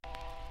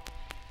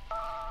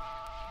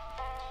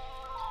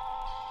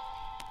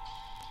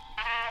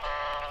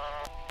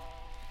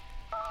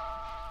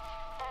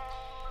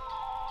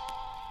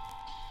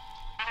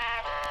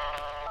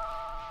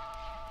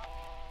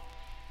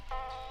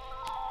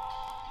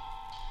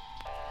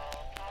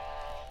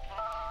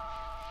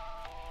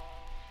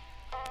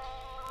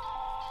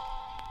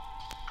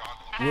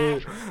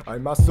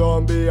I'm a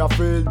zombie, I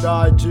feel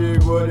die,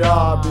 jig, what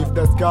up? If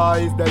the sky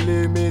is the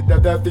limit, the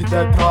depth is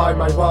the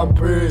time. I want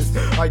peace,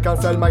 I can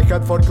sell my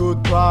head for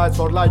good price.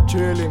 For like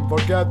chilling,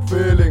 forget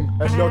feeling,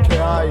 es lo que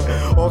hay.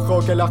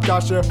 Ojo que las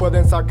calles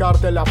pueden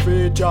sacarte la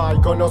ficha y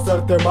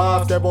conocerte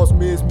más que vos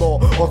mismo.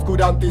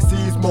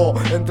 Oscuranticismo,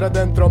 entre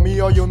dentro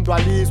mío y un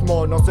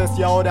dualismo. No sé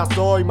si ahora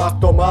soy más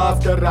Tomás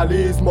que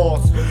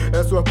Realismos.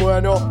 Eso es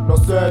bueno, no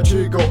sé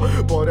chico.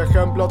 Por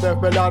ejemplo,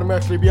 desvelarme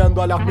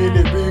escribiendo a las 1000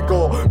 y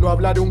pico. No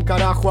hablar un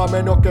carajo a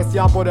menos que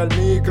sea por el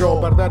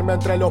micro. Perderme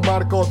entre los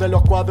marcos de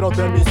los cuadros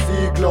de mis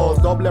ciclos.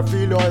 Doble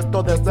filo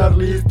esto de ser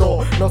listo.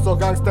 No sos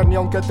gangster ni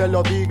aunque te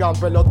lo digan.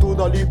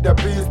 Pelotudo lift de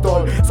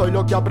pistol. Soy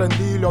lo que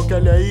aprendí, lo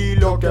que leí,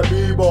 lo que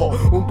vivo.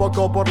 Un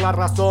poco por la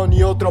razón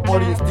y otro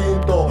por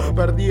instinto.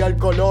 Perdí el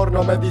color,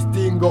 no me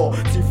distingo.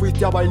 Si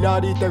fuiste a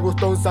bailar y te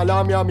gustó un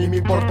salami, a mí me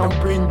importa un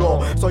pingo.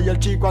 Soy el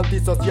chico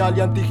antisocial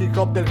y anti-hip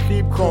hop del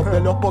hip hop. De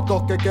los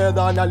pocos que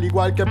quedan, al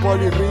igual que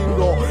Poli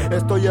Ringo.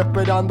 Estoy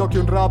esperando que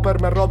un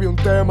rapper me robe un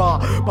tema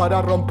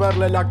para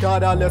romperle la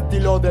cara al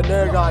estilo de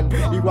Negan.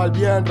 Igual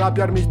bien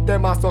rapear mis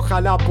temas,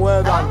 ojalá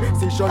puedan.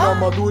 Si yo no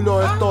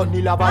modulo, estos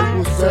ni la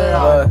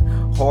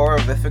balbucean.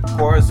 Horrific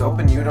pores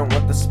open, you don't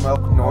want the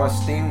smoke nor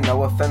steam.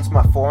 No offense,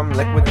 my form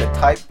liquid, the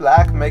type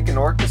black. Making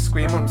orcas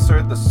scream,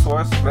 absurd the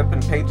source.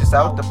 Ripping pages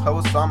out, the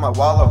posts on my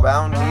wall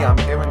around me. I'm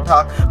hearing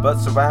talk, but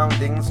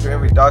surroundings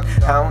very dark.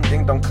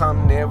 Hounding, don't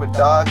come near a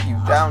dog. You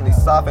down,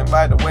 these soften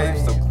by the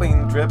waves, so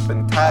clean, drip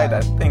and tight.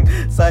 I think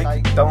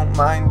psychic, don't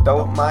mind,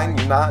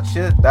 you not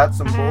shit. That's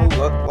some bull,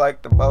 look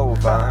like the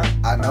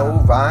bovine. I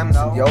know rhymes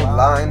and your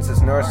lines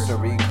is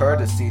nursery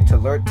courtesy to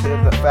alert to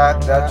the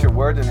fact that your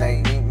word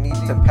ain't need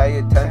to pay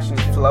attention.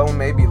 Flow,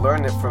 maybe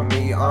learn it from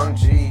me on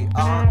G.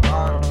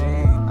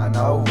 I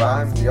know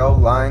rhymes, your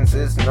lines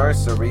is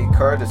nursery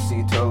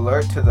courtesy to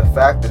alert to the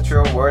fact that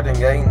your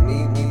wording ain't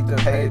need to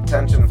pay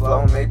attention.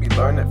 Flow, maybe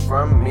learn it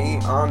from me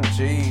on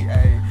G.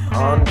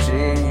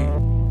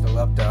 Fill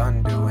up to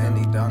undo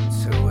any done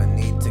to and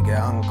need to get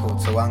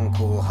uncool to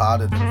uncool.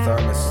 Hotter than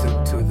thermos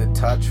soup to the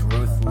touch.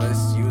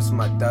 Ruthless, use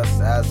my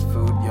dust as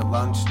food. Your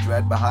lunch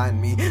dread behind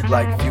me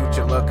like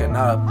future looking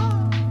up.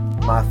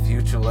 My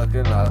future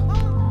looking up.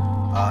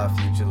 Our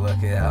future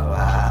looking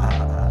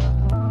up.